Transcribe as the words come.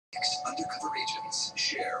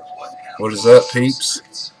What is up,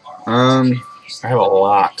 peeps? I have a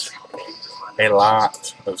lot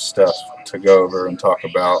of stuff to go over and talk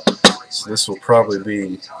about. So this will probably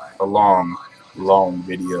be a long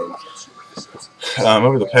video.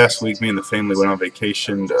 Over the past week, me and the family went on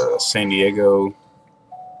vacation to San Diego.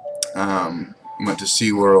 Went to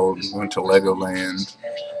SeaWorld, went to Legoland.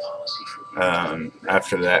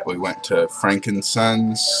 After that, we went to Frank &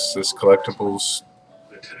 Sons, this collectibles.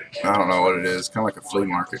 I don't know what it is, kind of like a flea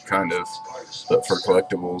market, kind of, but for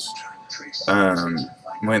collectibles.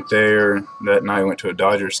 Went there that night. Went to a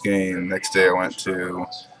Dodgers game. Next day, I went to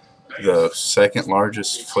the second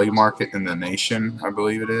largest flea market in the nation, I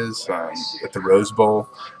believe it is, at the Rose Bowl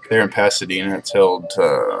there in Pasadena. It's held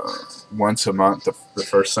once a month, the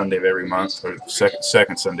first Sunday of every month, or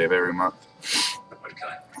second Sunday of every month.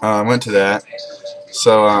 Went to that.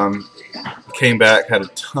 So came back, had a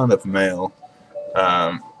ton of mail.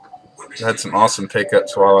 Had some awesome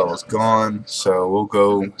pickups while I was gone. So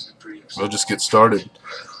we'll just get started.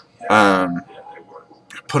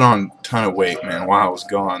 Put on a ton of weight, man, while I was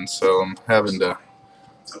gone. So I'm having to.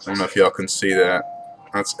 I don't know if y'all can see that.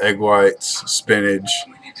 That's egg whites, spinach,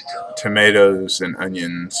 tomatoes, and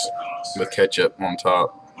onions with ketchup on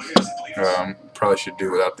top. Probably should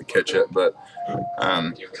do without the ketchup, but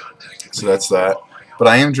so that's that. But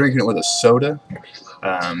I am drinking it with a soda.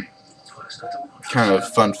 Kind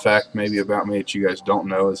of fun fact maybe about me that you guys don't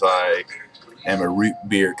know is I am a root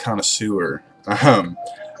beer connoisseur.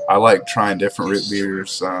 I like trying different root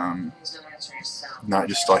beers, not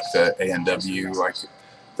just like the A&W, like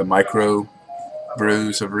the micro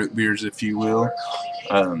brews of root beers, if you will.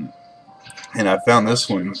 And I found this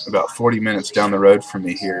one about 40 minutes down the road from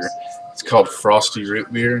me here. It's called Frosty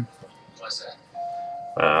Root Beer.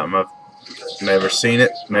 I've never seen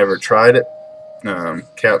it, never tried it.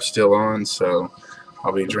 Cap's still on, so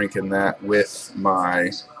I'll be drinking that with my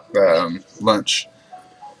lunch.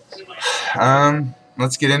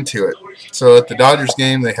 Let's get into it. So at the Dodgers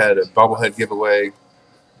game, they had a bobblehead giveaway.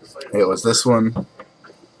 It was this one.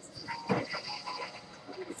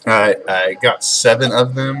 I got 7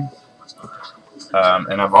 of them,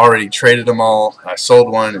 and I've already traded them all. I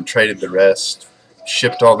sold one and traded the rest.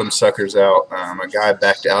 Shipped all them suckers out. A guy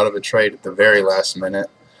backed out of a trade at the very last minute,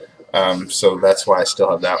 so that's why I still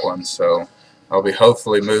have that one. So I'll be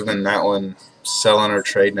hopefully moving that one, selling or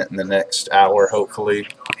trading it in the next hour, hopefully.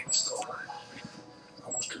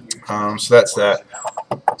 So that's that.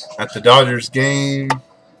 At the Dodgers game,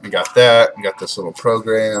 we got that. We got this little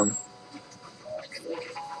program.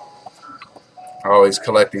 I always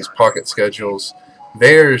collect these pocket schedules.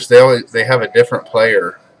 Theirs, they have a different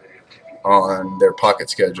player on their pocket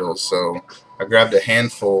schedules. So I grabbed a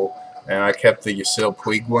handful, and I kept the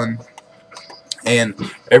Puig one. And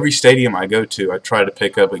every stadium I go to, I try to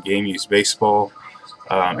pick up a game-used baseball,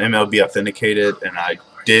 MLB authenticated, and I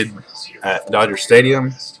did at Dodger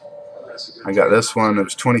Stadium. I got this one. It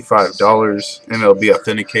was $25, MLB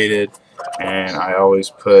authenticated, and I always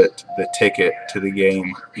put the ticket to the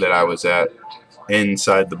game that I was at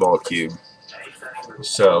inside the ball cube.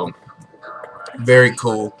 So, very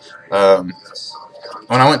cool.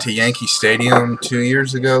 When I went to Yankee Stadium 2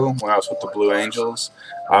 years ago, when I was with the Blue Angels,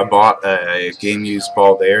 I bought a game-used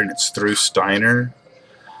ball there, and it's through Steiner.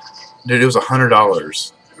 Dude, it was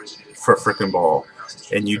 $100 for a freaking ball,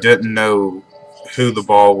 and you didn't know who the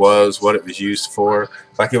ball was, what it was used for.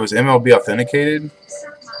 Like, it was MLB authenticated,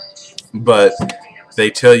 but they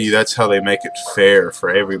tell you that's how they make it fair for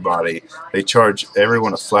everybody. They charge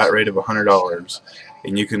everyone a flat rate of $100,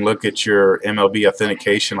 and you can look at your MLB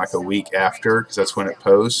authentication like a week after, because that's when it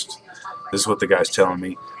posts. This is what the guy's telling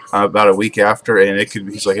me. About a week after, and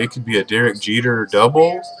he's like, it could be a Derek Jeter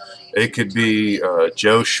double, it could be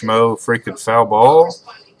Joe Schmo freaking foul ball.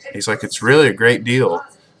 He's like, it's really a great deal.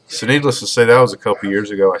 So needless to say, that was a couple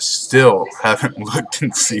years ago. I still haven't looked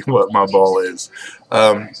and see what my ball is,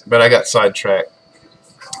 but I got sidetracked,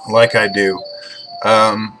 like I do.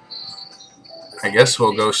 I guess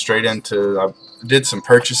we'll go straight into. I did some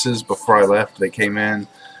purchases before I left. They came in.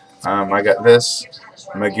 I got this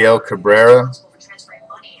Miguel Cabrera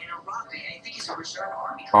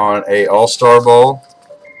on a All-Star ball,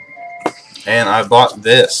 and I bought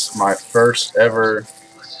this, my first ever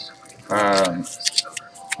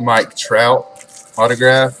Mike Trout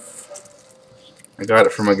autograph. I got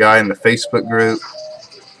it from a guy in the Facebook group.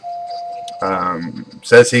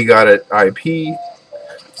 Says he got it IP,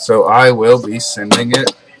 so I will be sending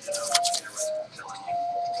it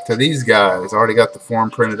to these guys. I already got the form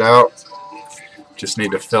printed out. Just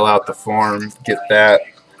need to fill out the form, get that.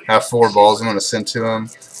 Have 4 balls I'm going to send to him.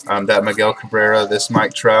 That Miguel Cabrera, this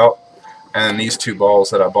Mike Trout. And then these two balls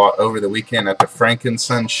that I bought over the weekend at the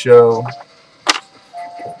Frankenson show.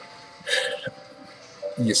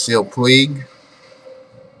 Yasiel Puig.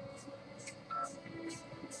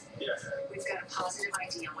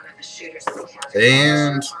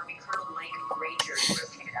 And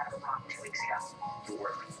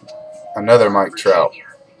another Mike Trout.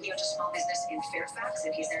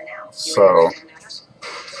 So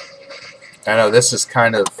I know this is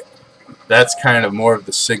that's kind of more of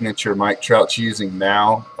the signature Mike Trout's using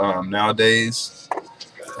now, nowadays.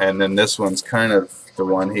 And then this one's kind of the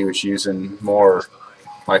one he was using more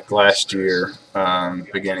like last year,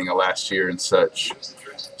 beginning of last year and such.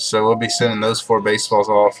 So we'll be sending those 4 baseballs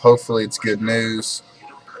off. Hopefully it's good news.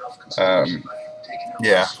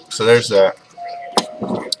 Yeah, so there's that.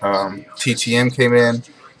 TTM came in,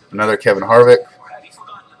 another Kevin Harvick.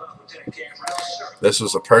 This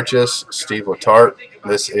was a purchase, Steve Letarte.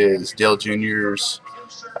 This is Dale Jr.'s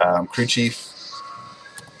crew chief.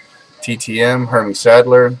 TTM, Hermie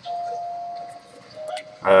Sadler.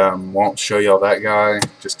 Won't show y'all that guy,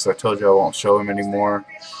 just because I told you I won't show him anymore.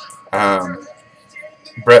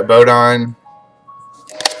 Brett Bodine,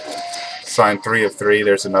 signed 3 of 3.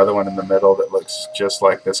 There's another one in the middle that looks just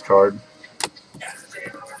like this card.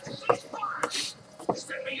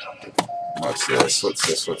 What's this? What's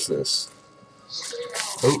this? What's this?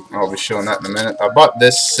 Oh, I'll be showing that in a minute. I bought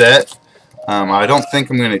this set. I don't think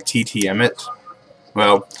I'm going to TTM it.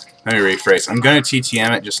 Well, let me rephrase. I'm going to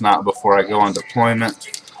TTM it, just not before I go on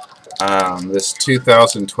deployment. This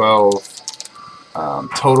 2012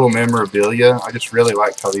 Total Memorabilia. I just really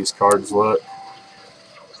like how these cards look.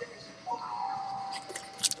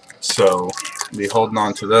 So, I'll be holding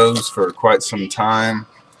on to those for quite some time.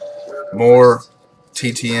 More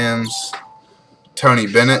TTMs. Tony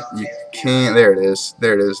Bennett. You can't. There it is.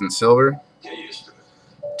 There it is in silver.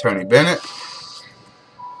 Tony Bennett.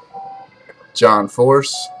 John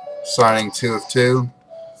Force, signing 2 of 2.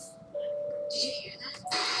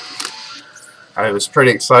 I was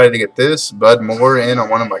pretty excited to get this. Bud Moore in on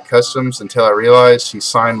one of my customs until I realized he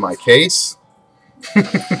signed my case.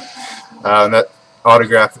 That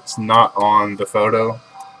autograph is not on the photo.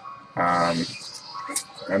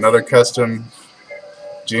 Another custom,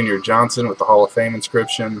 Junior Johnson with the Hall of Fame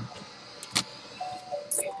inscription.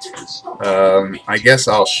 I guess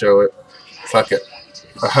I'll show it. Fuck it.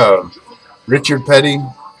 Richard Petty,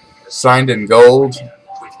 signed in gold.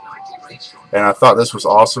 And I thought this was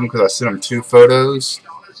awesome because I sent him 2 photos.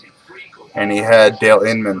 And he had Dale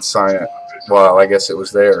Inman sign it. Well, I guess it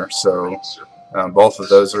was there. So both of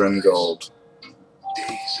those are in gold.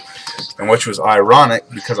 And which was ironic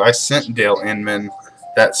because I sent Dale Inman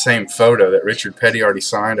that same photo that Richard Petty already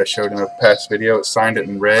signed. I showed him a past video. It signed it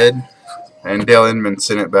in red. And Dale Inman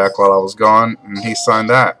sent it back while I was gone. And he signed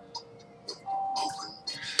that.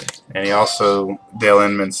 And he also, Dale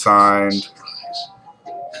Inman signed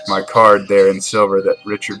my card there in silver that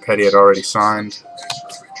Richard Petty had already signed.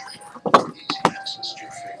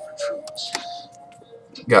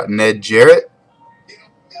 Got Ned Jarrett.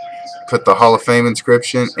 Put the Hall of Fame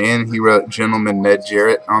inscription, and he wrote Gentleman Ned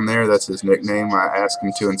Jarrett on there. That's his nickname. I asked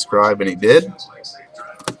him to inscribe, and he did.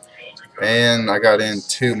 And I got in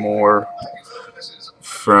 2 more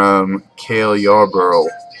from Cale Yarborough.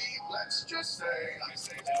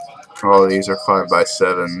 All of these are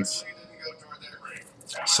 5x7s.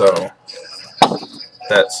 So,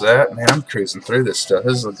 that's that. Man, I'm cruising through this stuff.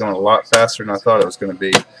 This is going a lot faster than I thought it was going to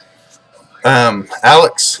be.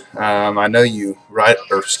 Alex, I know you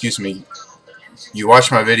you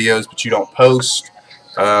watch my videos, but you don't post.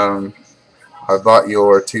 I bought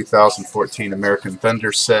your 2014 American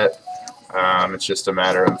Thunder set. It's just a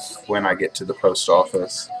matter of when I get to the post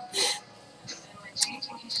office.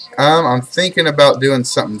 I'm thinking about doing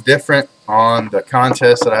something different on the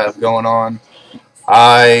contest that I have going on.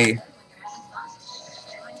 I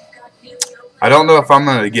don't know if I'm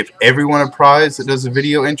going to give everyone a prize that does a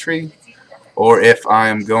video entry, or if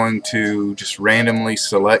I'm going to just randomly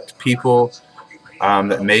select people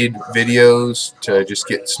that made videos to just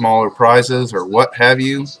get smaller prizes or what have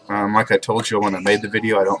you. Like I told you when I made the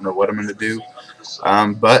video, I don't know what I'm going to do.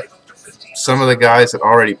 But some of the guys that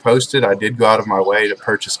already posted, I did go out of my way to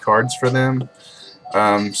purchase cards for them.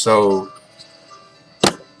 So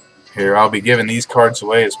here, I'll be giving these cards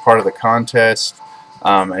away as part of the contest.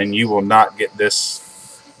 And you will not get this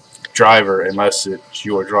driver unless it's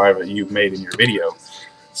your driver that you made in your video.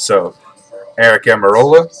 So, Eric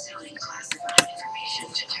Amarola,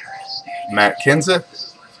 Matt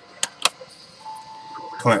Kenseth,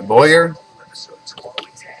 Clint Boyer,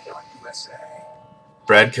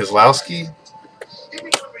 Brad Keselowski,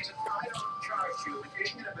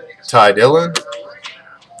 Ty Dillon,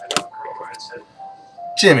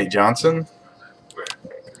 Jimmy Johnson,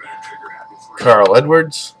 Carl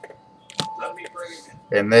Edwards,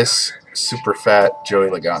 and this super fat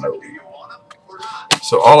Joey Logano.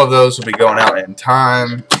 So all of those will be going out in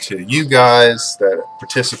time to you guys that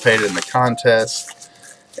participated in the contest.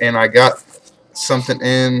 And I got something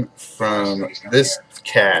in from this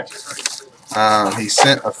cat. He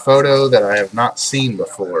sent a photo that I have not seen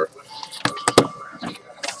before.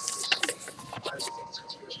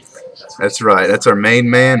 That's right. That's our main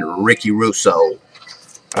man, Ricky Russo.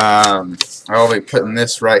 I'll be putting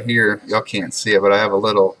this right here. Y'all can't see it, but I have a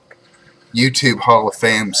little YouTube Hall of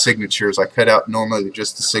Fame signatures. I cut out normally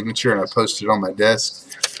just the signature and I posted it on my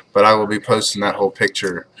desk, but I will be posting that whole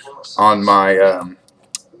picture on my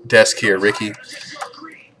desk here, Ricky.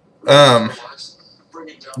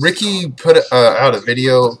 Ricky put out a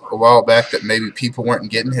video a while back that maybe people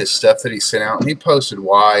weren't getting his stuff that he sent out, and he posted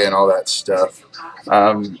why and all that stuff.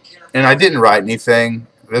 And I didn't write anything.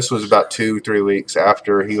 This was about 2-3 weeks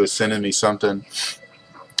after he was sending me something,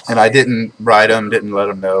 and I didn't write him, didn't let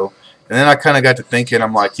him know. And then I kind of got to thinking,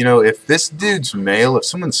 I'm like, you know, if this dude's mail, if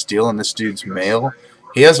someone's stealing this dude's mail,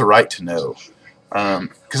 he has a right to know.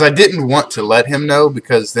 Because I didn't want to let him know,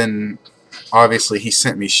 because then obviously he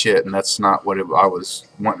sent me shit, and that's not what I was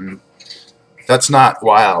wanting. That's not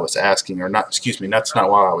why I was asking, or not, excuse me, that's not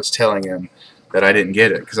why I was telling him that I didn't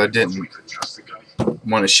get it, because I didn't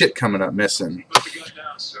want his shit coming up missing.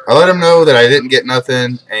 I let him know that I didn't get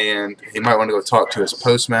nothing, and he might want to go talk to his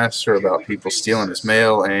postmaster about people stealing his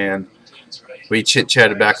mail, and we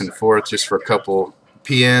chit-chatted back and forth just for a couple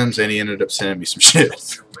PMs, and he ended up sending me some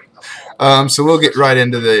shit. So we'll get right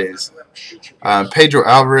into these. Pedro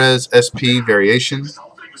Alvarez SP variation.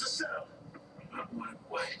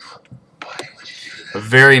 A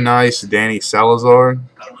very nice Danny Salazar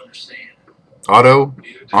auto,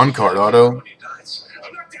 on-card auto.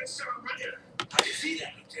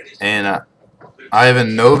 And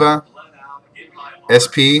Ivan Nova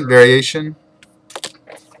SP variation.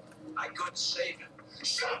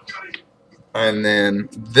 And then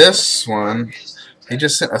this one, he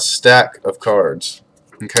just sent a stack of cards.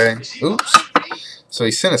 Okay, oops. So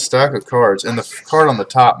he sent a stack of cards, and the card on the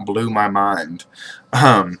top blew my mind.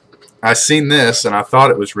 I seen this, and I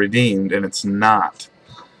thought it was redeemed, and it's not.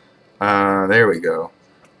 There we go.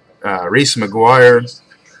 Reese McGuire,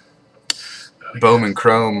 Bowman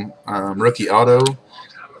Chrome rookie auto.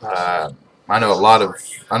 I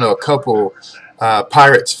know a couple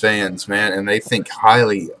Pirates fans, man, and they think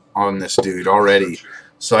highly on this dude already.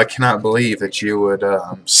 So I cannot believe that you would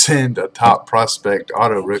send a top prospect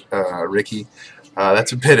auto, Ricky.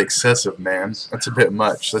 That's a bit excessive, man. That's a bit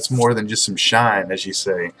much. That's more than just some shine, as you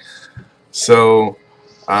say. So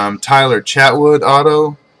Tyler Chatwood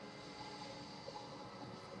auto.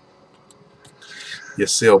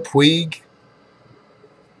 Yasiel Puig.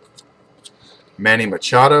 Manny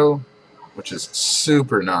Machado, which is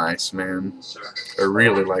super nice, man. I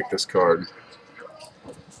really like this card.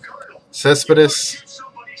 Cespedes.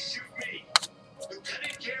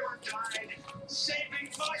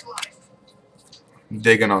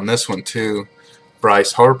 Digging on this one too.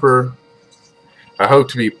 Bryce Harper. I hope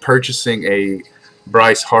to be purchasing a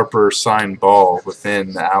Bryce Harper signed ball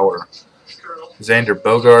within the hour. Xander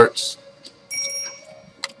Bogaerts.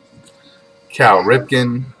 Cal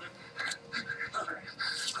Ripken.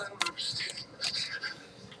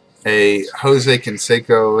 A Jose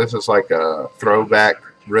Canseco. This is like a throwback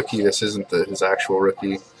rookie. This isn't his actual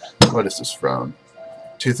rookie. What is this from?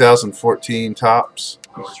 2014 Topps.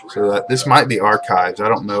 So this might be archives. I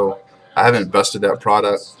don't know. I haven't busted that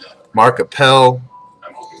product. Mark Appel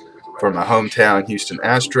from my hometown Houston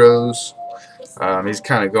Astros. He's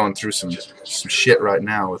kind of going through some shit right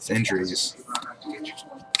now with injuries.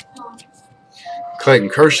 Clayton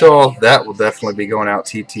Kershaw. That will definitely be going out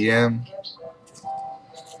TTM.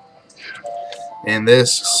 And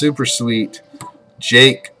this super sweet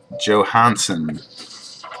Jake Johansson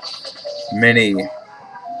mini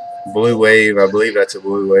blue wave. I believe that's a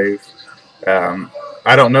blue wave.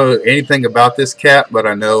 I don't know anything about this cat, but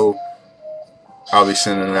I know I'll be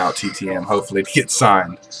sending it out TTM, hopefully to get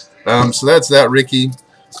signed. So that's that, Ricky.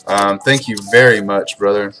 Thank you very much,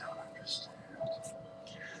 brother.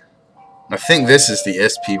 I think this is the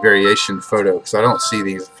SP variation photo, because I don't see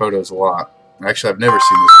these photos a lot. Actually, I've never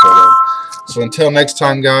seen this photo. So until next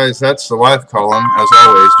time, guys, that's the live column, as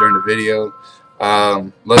always, during the video.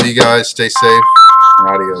 Love you guys. Stay safe. And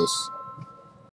adios.